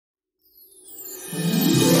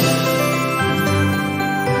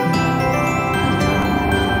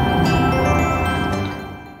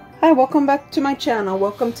Hi, welcome back to my channel.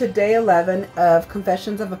 Welcome to day 11 of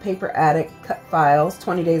Confessions of a Paper Addict Cut Files,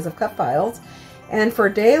 20 days of cut files. And for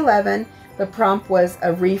day 11, the prompt was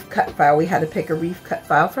a wreath cut file. We had to pick a wreath cut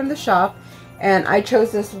file from the shop. And I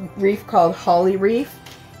chose this wreath called Holly Wreath.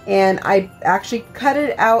 And I actually cut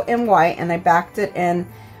it out in white and I backed it in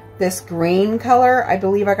this green color. I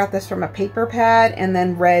believe I got this from a paper pad, and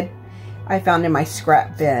then red I found in my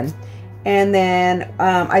scrap bin. And then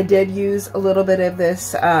I did use a little bit of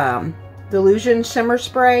this Delusion shimmer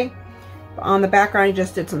spray. On the background, I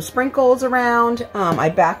just did some sprinkles around. I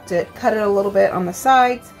backed it, cut it a little bit on the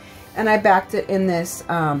sides, and I backed it in this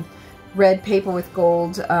red paper with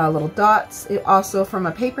gold little dots. It also from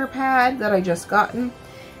a paper pad that I just gotten.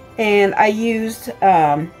 And I used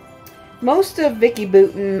most of Vicki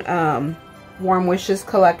Boutin Warm Wishes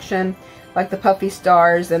collection, like the puffy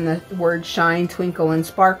stars and the word shine, twinkle, and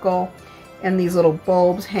sparkle. And these little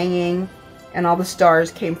bulbs hanging, and all the stars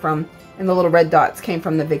came from, and the little red dots came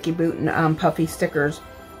from the Vicki Boutin puffy stickers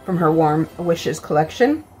from her Warm Wishes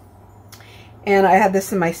collection. And I had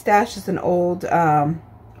this in my stash. It's an old,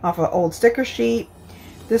 off an old sticker sheet.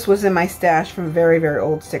 This was in my stash from a very, very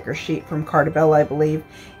old sticker sheet from Cartabella, I believe.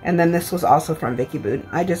 And then this was also from Vicki Boutin.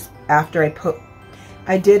 I just, after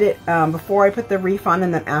I did it before I put the wreath on,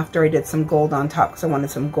 and then after I did some gold on top because I wanted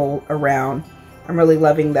some gold around. I'm really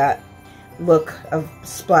loving that look of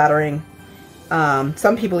splattering.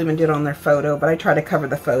 Some people even did on their photo, but I try to cover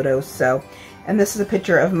the photos. So, and this is a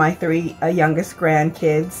picture of my three youngest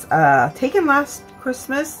grandkids taken last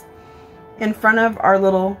Christmas in front of our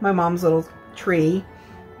my mom's little tree.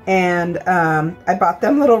 And I bought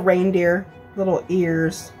them little reindeer, little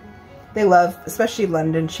ears. They love, especially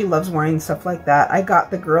London, she loves wearing stuff like that. I got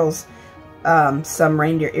the girls some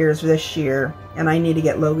reindeer ears this year, and I need to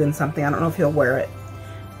get Logan something. I don't know if he'll wear it,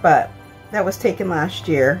 but that was taken last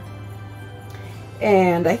year.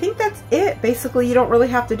 And I think that's it. Basically, you don't really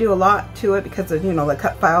have to do a lot to it because of, you know, the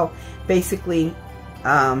cut file basically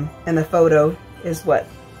and the photo is what,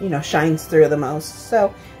 you know, shines through the most.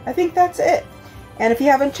 So I think that's it. And if you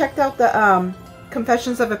haven't checked out the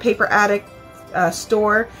Confessions of a Paper Addict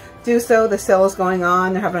store, do so. The sale is going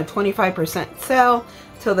on. They're having a 25% sale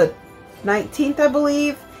till the 19th, I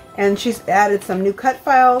believe. And she's added some new cut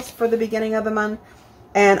files for the beginning of the month.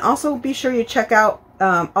 And also be sure you check out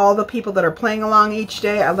all the people that are playing along each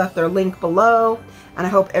day. I left their link below. And I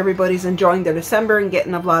hope everybody's enjoying their December and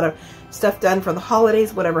getting a lot of stuff done for the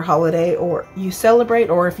holidays, whatever holiday or you celebrate,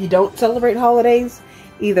 or if you don't celebrate holidays.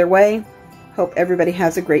 Either way, hope everybody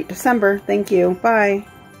has a great December. Thank you. Bye.